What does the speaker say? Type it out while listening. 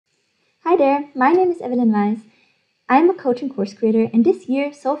Hi there, my name is Evelyn. I'm a coach and course creator, and this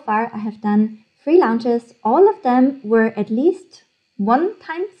year so far I have done 3 launches. All of them were at least 1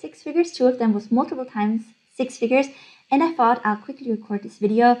 time 6 figures, 2 of them was multiple times 6 figures, and I thought I'll quickly record this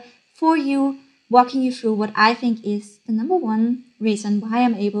video for you, walking you through what I think is the #1 reason why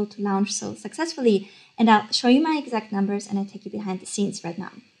I'm able to launch so successfully. And I'll show you my exact numbers and I'll take you behind the scenes right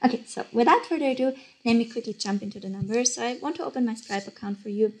now. Okay, so without further ado, let me quickly jump into the numbers. So I want to open my Stripe account for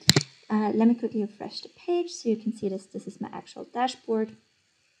you. Let me quickly refresh the page so you can see this. This is my actual dashboard.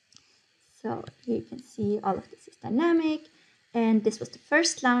 So here you can see all of this is dynamic. And this was the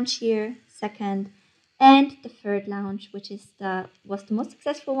first launch here, second, and the third launch, which was the most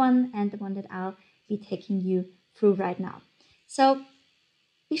successful one and the one that I'll be taking you through right now. So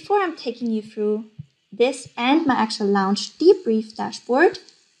before I'm taking you through this and my actual launch debrief dashboard,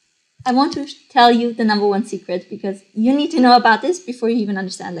 I want to tell you the #1 secret, because you need to know about this before you even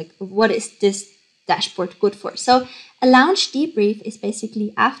understand like what is this dashboard good for. So a launch debrief is basically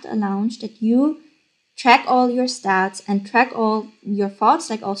after a launch that you track all your stats and track all your thoughts,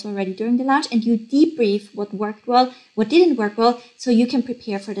 like also already during the launch, and you debrief what worked well, what didn't work well, so you can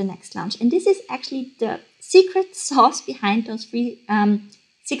prepare for the next launch. And this is actually the secret sauce behind those 3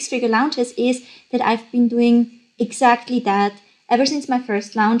 6-figure launches, is that I've been doing exactly that ever since my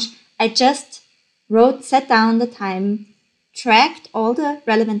first launch. I just set down the time, tracked all the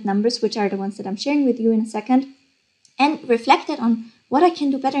relevant numbers, which are the ones that I'm sharing with you in a second, and reflected on what I can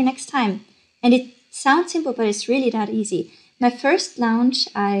do better next time. And it sounds simple, but it's really that easy. My first launch,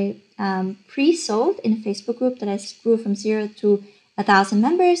 I pre-sold in a Facebook group that I grew from 0 to 1,000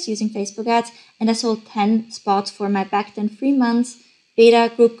 members using Facebook ads, and I sold 10 spots for my back then 3 months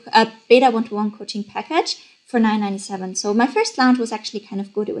beta one-to-one coaching package for $9.97. So my first launch was actually kind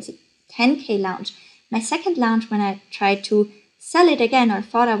of good. It was a 10K launch. My second launch, when I tried to sell it again, or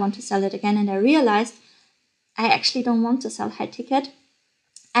thought I want to sell it again, and I realized I actually don't want to sell high ticket,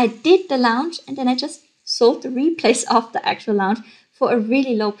 I did the launch and then I just sold the replays of the actual launch for a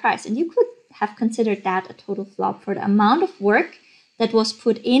really low price. And you could have considered that a total flop for the amount of work that was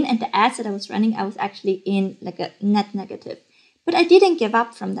put in and the ads that I was running. I was actually in like a net negative. But I didn't give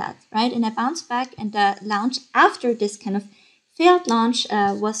up from that, right? And I bounced back, and the launch after this kind of failed launch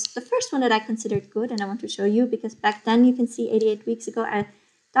was the first one that I considered good. And I want to show you, because back then you can see 88 weeks ago, I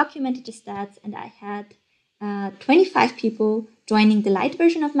documented the stats and I had 25 people joining the light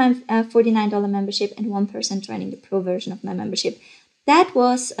version of my $49 membership and 1 person joining the pro version of my membership. That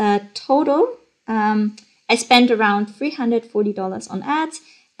was a total. I spent around $340 on ads.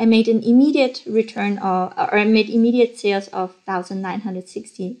 I made an immediate return I made immediate sales of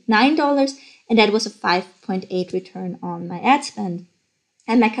 $1,969, and that was a 5.8 return on my ad spend.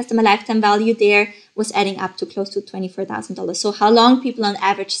 And my customer lifetime value there was adding up to close to $24,000. So how long people on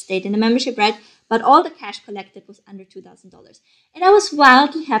average stayed in the membership, right? But all the cash collected was under $2,000. And I was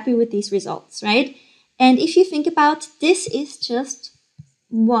wildly happy with these results, right? And if you think about this, is just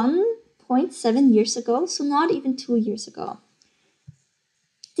 1.7 years ago, so not even 2 years ago.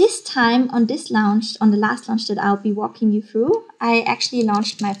 This time on this launch, on the last launch that I'll be walking you through, I actually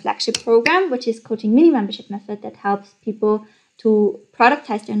launched my flagship program, which is Coaching Mini Membership Method, that helps people to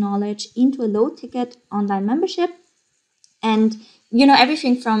productize their knowledge into a low-ticket online membership. And, you know,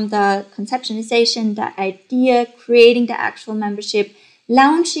 everything from the conceptualization, the idea, creating the actual membership,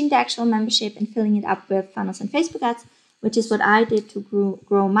 launching the actual membership, and filling it up with funnels and Facebook ads, which is what I did to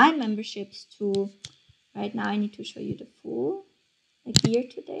grow my memberships to, right now I need to show you the full, like year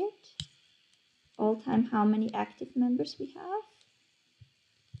to date, all time, how many active members we have.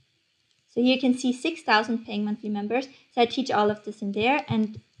 So you can see 6,000 paying monthly members. So I teach all of this in there,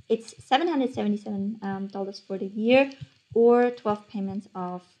 and it's $777 for the year, or 12 payments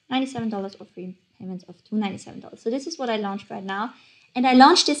of $97, or 3 payments of $297. So this is what I launched right now. And I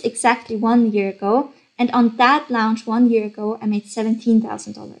launched this exactly 1 year ago. And on that launch 1 year ago, I made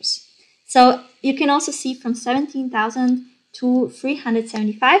 $17,000. So you can also see from 17,000 to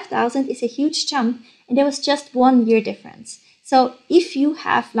 375,000 is a huge jump. And there was just 1 year difference. So if you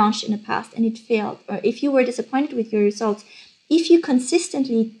have launched in the past and it failed, or if you were disappointed with your results, if you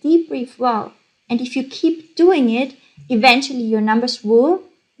consistently debrief well, and if you keep doing it, eventually your numbers will,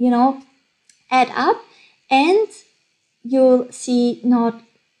 add up, and you'll see not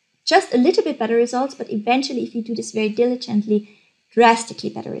just a little bit better results, but eventually, if you do this very diligently, drastically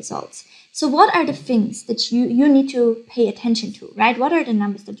better results. So what are the things that you need to pay attention to, right? What are the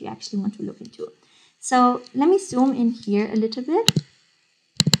numbers that you actually want to look into? So let me zoom in here a little bit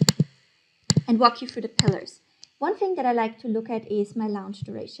and walk you through the pillars. One thing that I like to look at is my launch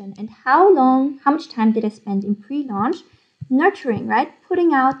duration, and how much time did I spend in pre-launch nurturing, right?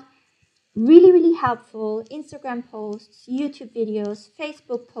 Putting out really, really helpful Instagram posts, YouTube videos,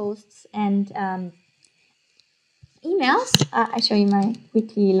 Facebook posts, and emails. I show you my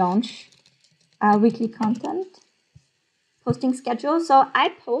weekly launch, weekly content posting schedule. So I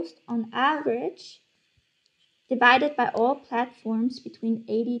post on average, divided by all platforms, between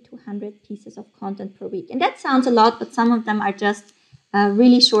 80 to 100 pieces of content per week. And that sounds a lot, but some of them are just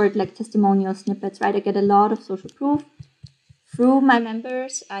really short, like testimonial snippets, right? I get a lot of social proof through my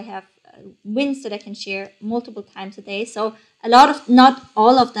members. I have wins that I can share multiple times a day. So a lot of, not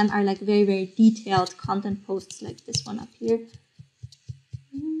all of them are like very, very detailed content posts like this one up here.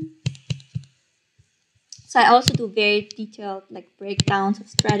 So I also do very detailed like breakdowns of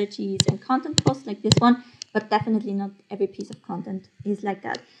strategies and content posts like this one, but definitely not every piece of content is like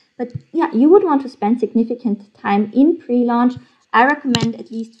that. But yeah, you would want to spend significant time in pre-launch. I recommend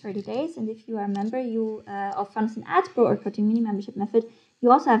at least 30 days. And if you are a member of Funnels and Ads Pro or Coaching Mini Membership Method,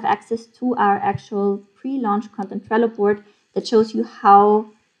 you also have access to our actual pre-launch content Trello board that shows you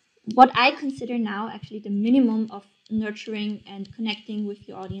what I consider now actually the minimum of nurturing and connecting with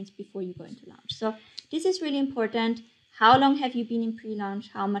your audience before you go into launch. So this is really important. How long have you been in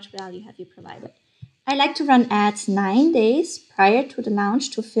pre-launch? How much value have you provided? I like to run ads 9 days prior to the launch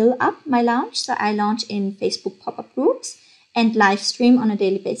to fill up my launch. So I launch in Facebook pop-up groups and live stream on a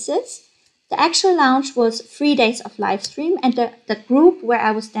daily basis. The actual launch was 3 days of live stream, and the group where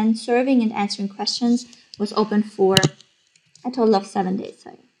I was then serving and answering questions was open for a total of 7 days. So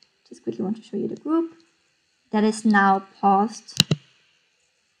I just quickly want to show you the group that is now paused.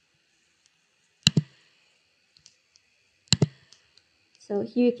 So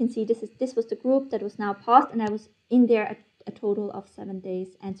here you can see this was the group that was now paused, and I was in there a total of 7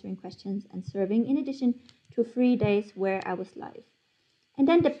 days answering questions and serving, in addition to 3 days where I was live. And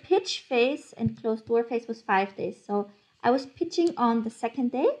then the pitch phase and closed door phase was 5 days. So I was pitching on the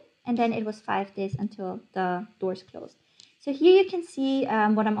second day, and then it was 5 days until the doors closed. So here you can see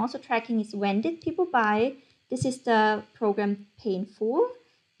what I'm also tracking is when did people buy. This is the program Pay in Full.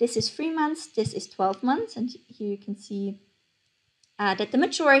 This is 3 months. This is 12 months. And here you can see that the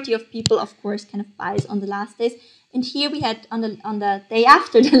majority of people, of course, kind of buys on the last days. And here we had on the day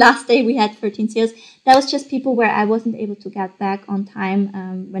after the last day, we had 13 sales. That was just people where I wasn't able to get back on time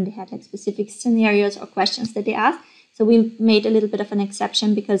when they had like specific scenarios or questions that they asked. So we made a little bit of an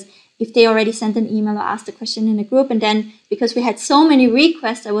exception, because if they already sent an email or asked a question in a group, and then because we had so many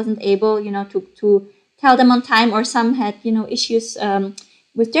requests, I wasn't able, to tell them on time, or some had, issues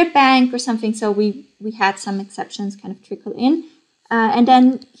with their bank or something. So we had some exceptions kind of trickle in. And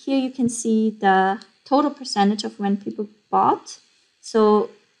then here you can see the total percentage of when people bought. So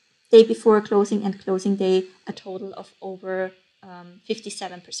day before closing and closing day, a total of over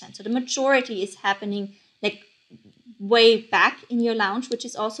 57%. So the majority is happening like way back in your launch, which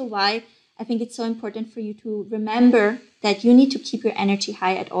is also why I think it's so important for you to remember that you need to keep your energy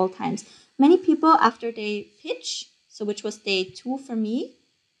high at all times. Many people, after they pitch, so which was day 2 for me,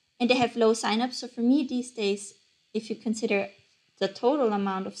 and they have low signups. So for me these days, if you consider the total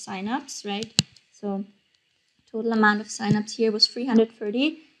amount of signups, right? So total amount of signups here was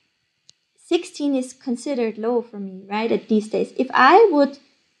 330. 16 is considered low for me, right? At these days, if I would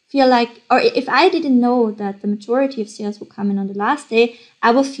feel like, or if I didn't know that the majority of sales will come in on the last day, I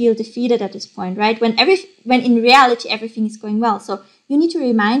will feel defeated at this point, right? When in reality everything is going well. So you need to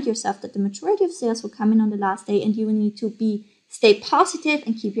remind yourself that the majority of sales will come in on the last day, and you will need to stay positive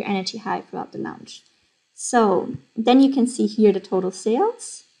and keep your energy high throughout the launch. So then you can see here the total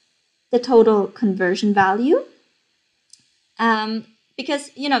sales, the total conversion value,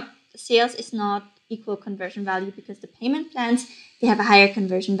 because, sales is not equal conversion value, because the payment plans, they have a higher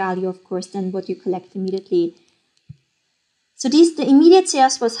conversion value, of course, than what you collect immediately. So the immediate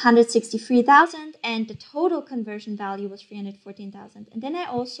sales was 163,000, and the total conversion value was 314,000. And then I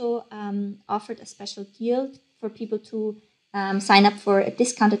also offered a special deal for people to sign up for a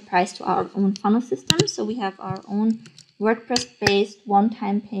discounted price to our own funnel system. So we have our own WordPress-based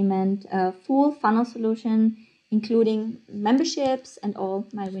one-time payment full funnel solution, including memberships and all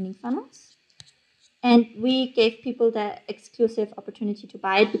my winning funnels. And we gave people the exclusive opportunity to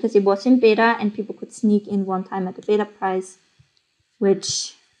buy it because it was in beta, and people could sneak in one time at the beta price,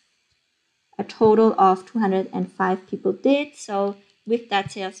 which a total of 205 people did. So with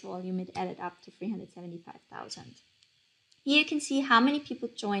that sales volume, it added up to 375,000. Here you can see how many people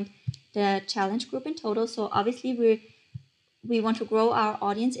joined the challenge group in total. So obviously we want to grow our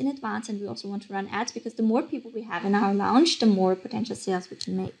audience in advance, and we also want to run ads, because the more people we have in our launch, the more potential sales we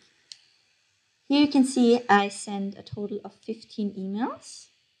can make. Here you can see I sent a total of 13 emails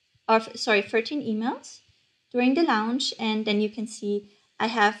during the launch, and then you can see I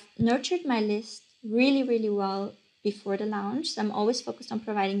have nurtured my list really, really well before the launch. So I'm always focused on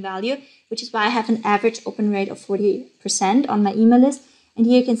providing value, which is why I have an average open rate of 40% on my email list. And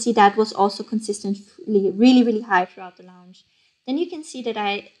here you can see that was also consistently really, really high throughout the launch. Then you can see that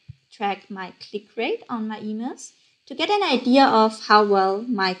I track my click rate on my emails to get an idea of how well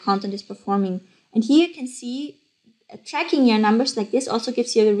my content is performing. And here you can see tracking your numbers like this also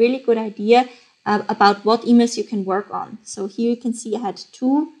gives you a really good idea about what emails you can work on. So here you can see I had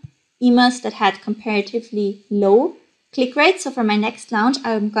 2 emails that had comparatively low click rates. So for my next launch,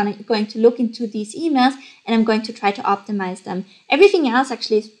 I'm going to look into these emails and I'm going to try to optimize them. Everything else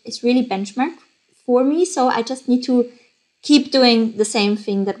actually is really benchmarked for me. So I just need to keep doing the same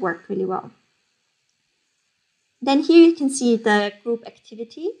thing that worked really well. Then here you can see the group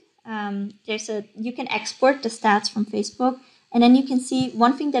activity. You can export the stats from Facebook. And then you can see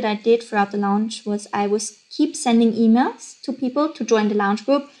one thing that I did throughout the launch was I was keep sending emails to people to join the launch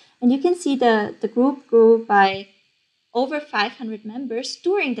group. And you can see the group grew by over 500 members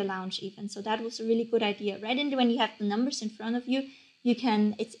during the launch even. So that was a really good idea, right? And when you have the numbers in front of you,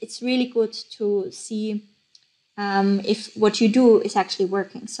 it's really good to see if what you do is actually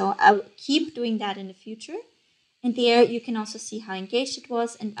working. So I'll keep doing that in the future. And there you can also see how engaged it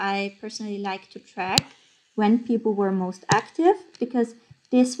was. And I personally like to track when people were most active, because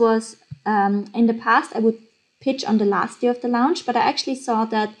this was, in the past, I would pitch on the last day of the launch, but I actually saw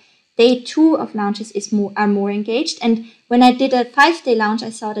that day 2 of launches are more engaged. And when I did a 5-day launch,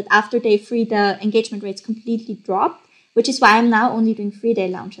 I saw that after day 3, the engagement rates completely dropped, which is why I'm now only doing 3-day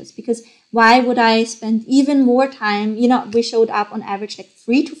launches, because why would I spend even more time? We showed up on average like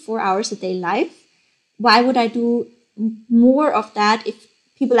 3 to 4 hours a day live. Why would I do more of that if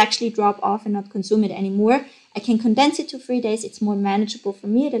people actually drop off and not consume it anymore? I can condense it to 3 days. It's more manageable for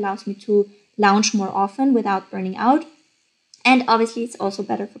me. It allows me to launch more often without burning out. And obviously, it's also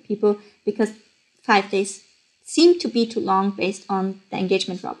better for people because 5 days seem to be too long based on the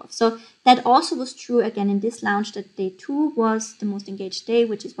engagement drop-off. So that also was true again in this launch, that day 2 was the most engaged day,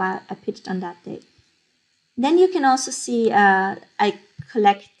 which is why I pitched on that day. Then you can also see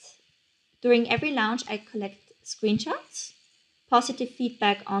during every launch, I collect screenshots, positive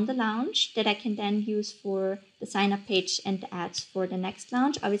feedback on the launch that I can then use for the sign-up page and the ads for the next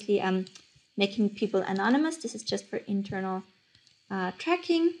launch. Obviously, I'm making people anonymous. This is just for internal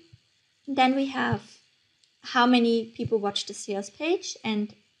tracking. Then we have how many people watched the sales page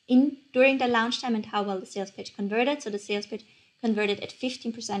and during the launch time and how well the sales page converted. So the sales page converted at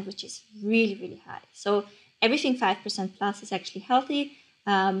 15%, which is really, really high. So everything 5% plus is actually healthy.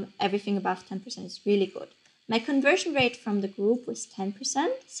 Everything above 10% is really good. My conversion rate from the group was 10%,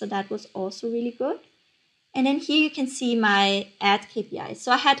 so that was also really good. And then here you can see my ad KPIs.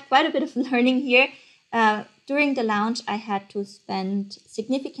 So I had quite a bit of learning here. During the launch, I had to spend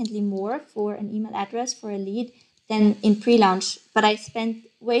significantly more for an email address for a lead than in pre-launch, but I spent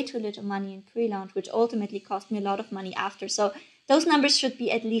way too little money in pre-launch, which ultimately cost me a lot of money after. So those numbers should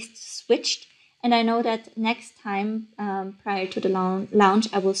be at least switched. And I know that next time, prior to the launch,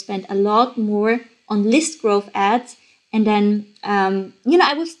 I will spend a lot more on list growth ads. And then,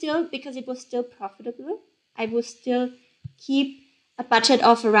 I will still, because it was still profitable, I will still keep a budget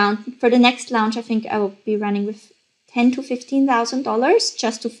of around, for the next launch, I think I will be running with $10,000 to $15,000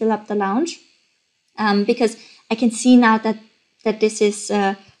 just to fill up the launch. Because I can see now that this is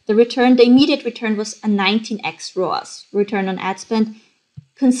the return, the immediate return was a 19x ROAS, return on ad spend,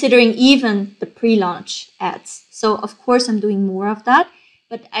 considering even the pre-launch ads. So of course I'm doing more of that,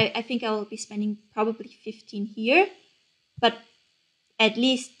 but I think I will be spending probably 15 here, but at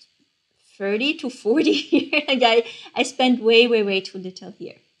least 30 to 40 here. I spent way too little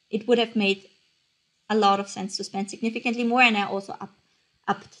here. It would have made a lot of sense to spend significantly more, and I also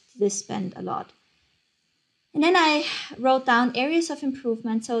upped this spend a lot. And then I wrote down areas of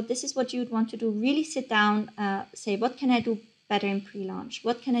improvement. So this is what you would want to do. Really sit down, say, what can I do better in pre-launch?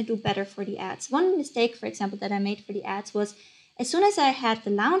 What can I do better for the ads? One mistake, for example, that I made for the ads was as soon as I had the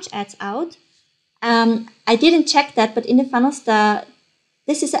launch ads out, I didn't check that, but in the funnels,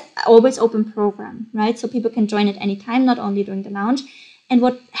 this is an always open program, right? So people can join at any time, not only during the launch. And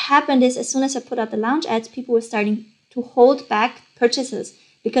what happened is as soon as I put out the launch ads, people were starting to hold back purchases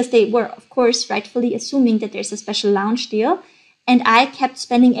because they were, of course, rightfully assuming that there's a special launch deal. And I kept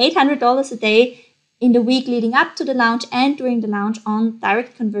spending $800 a day in the week leading up to the launch and during the launch on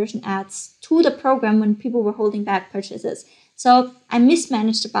direct conversion ads to the program when people were holding back purchases. So I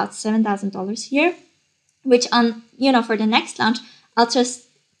mismanaged about $7,000 here, which for the next launch, I'll just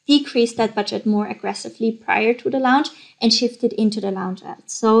decrease that budget more aggressively prior to the launch and shift it into the launch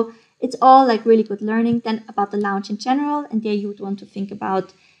ads. So it's all like really good learning. Then about the launch in general, and there you would want to think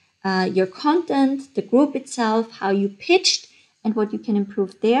about your content, the group itself, how you pitched, and what you can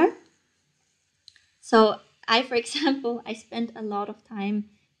improve there. So for example, I spent a lot of time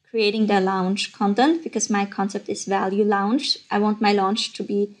creating the launch content because my concept is value launch. I want my launch to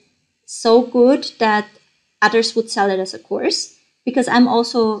be so good that others would sell it as a course, because I'm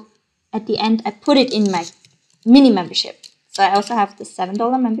also, at the end, I put it in my mini membership. So I also have the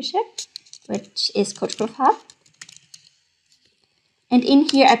 $7 membership, which is Coach Growth Hub. And in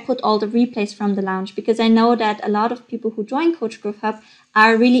here, I put all the replays from the launch, because I know that a lot of people who join Coach Growth Hub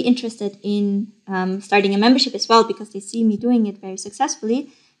are really interested in starting a membership as well, because they see me doing it very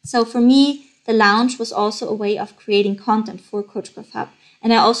successfully. So for me, the launch was also a way of creating content for Coach Growth Hub.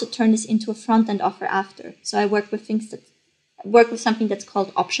 And I also turn this into a front-end offer after. So I work with something that's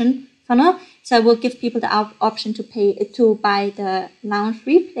called option funnel. So I will give people the option to buy the launch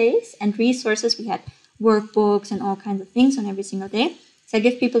replays and resources. We had workbooks and all kinds of things on every single day. So I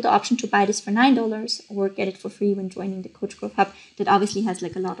give people the option to buy this for $9 or get it for free when joining the Coach Growth Hub. That obviously has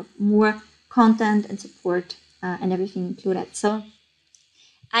like a lot of more content and support and everything included. So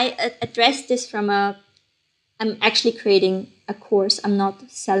I addressed this from I'm actually creating a course, I'm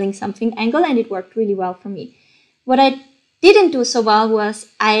not selling something angle, and it worked really well for me. What I didn't do so well was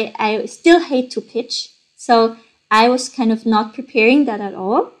I still hate to pitch. So I was kind of not preparing that at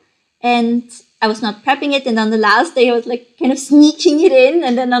all. And I was not prepping it. And on the last day, I was like kind of sneaking it in.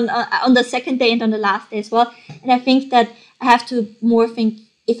 And then on the second day and on the last day as well. And I think that I have to more think,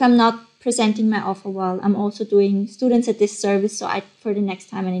 if I'm not presenting my offer well, I'm also doing students a disservice. So for the next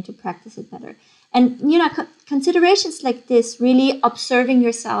time, I need to practice it better. And, considerations like this, really observing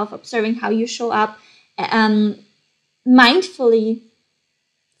yourself, observing how you show up, mindfully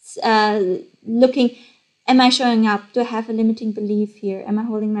looking, am I showing up? Do I have a limiting belief here? Am I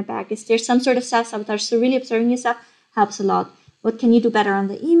holding my back? Is there some sort of self-sabotage? So really observing yourself helps a lot. What can you do better on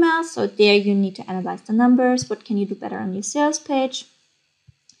the email? So there you need to analyze the numbers. What can you do better on your sales page?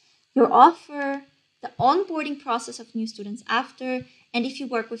 Your offer, the onboarding process of new students after, and if you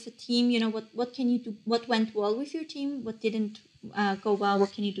work with a team, what can you do? What went well with your team? What didn't go well?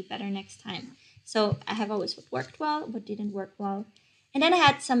 What can you do better next time? So I have always what worked well, what didn't work well. And then I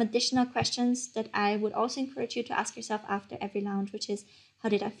had some additional questions that I would also encourage you to ask yourself after every launch, which is, how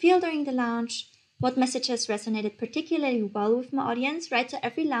did I feel during the launch? What messages resonated particularly well with my audience, right? So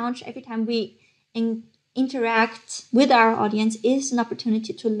every launch, every time we interact with our audience is an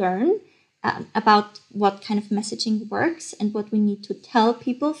opportunity to learn about what kind of messaging works and what we need to tell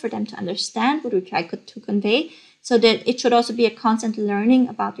people for them to understand what we try to convey. So that it should also be a constant learning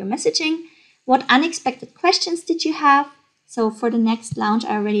about your messaging. What unexpected questions did you have? So for the next launch,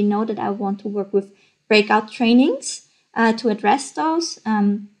 I already know that I want to work with breakout trainings to address those.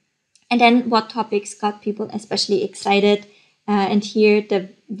 And then what topics got people especially excited. And here the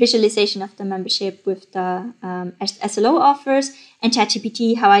visualization of the membership with the SLO offers, and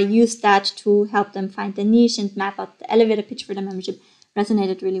ChatGPT, how I used that to help them find the niche and map out the elevator pitch for the membership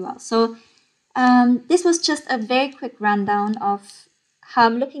resonated really well. So this was just a very quick rundown of how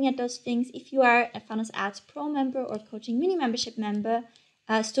I'm looking at those things. If you are a Funnels Ads Pro member or Coaching Mini Membership member,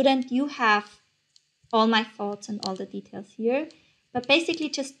 student, you have all my thoughts and all the details here. But basically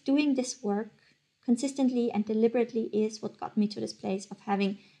just doing this work consistently and deliberately is what got me to this place of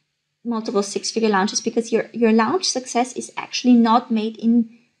having multiple six-figure launches, because your launch success is actually not made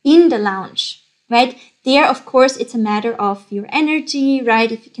in the launch, right? There, of course, it's a matter of your energy,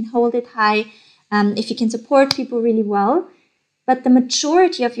 right? If you can hold it high, if you can support people really well. But the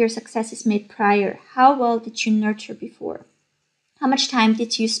majority of your success is made prior. How well did you nurture before? How much time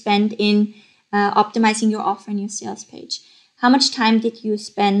did you spend in optimizing your offer and your sales page? How much time did you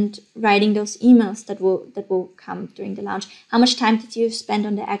spend writing those emails that will come during the launch? How much time did you spend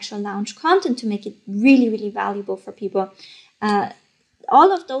on the actual launch content to make it really, really valuable for people?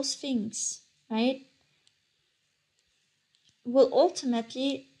 All of those things, right, will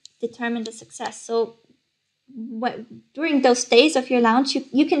ultimately determine the success. So during those days of your launch,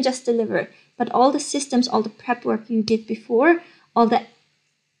 you can just deliver. But all the systems, all the prep work you did before, all the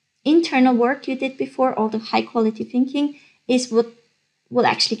internal work you did before, all the high quality thinking is what will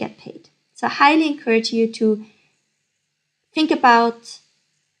actually get paid. So I highly encourage you to think about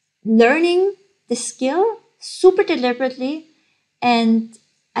learning the skill super deliberately. And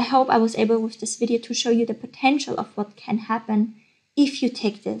I hope I was able with this video to show you the potential of what can happen if you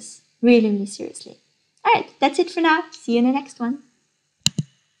take this really, really seriously. All right, that's it for now. See you in the next one.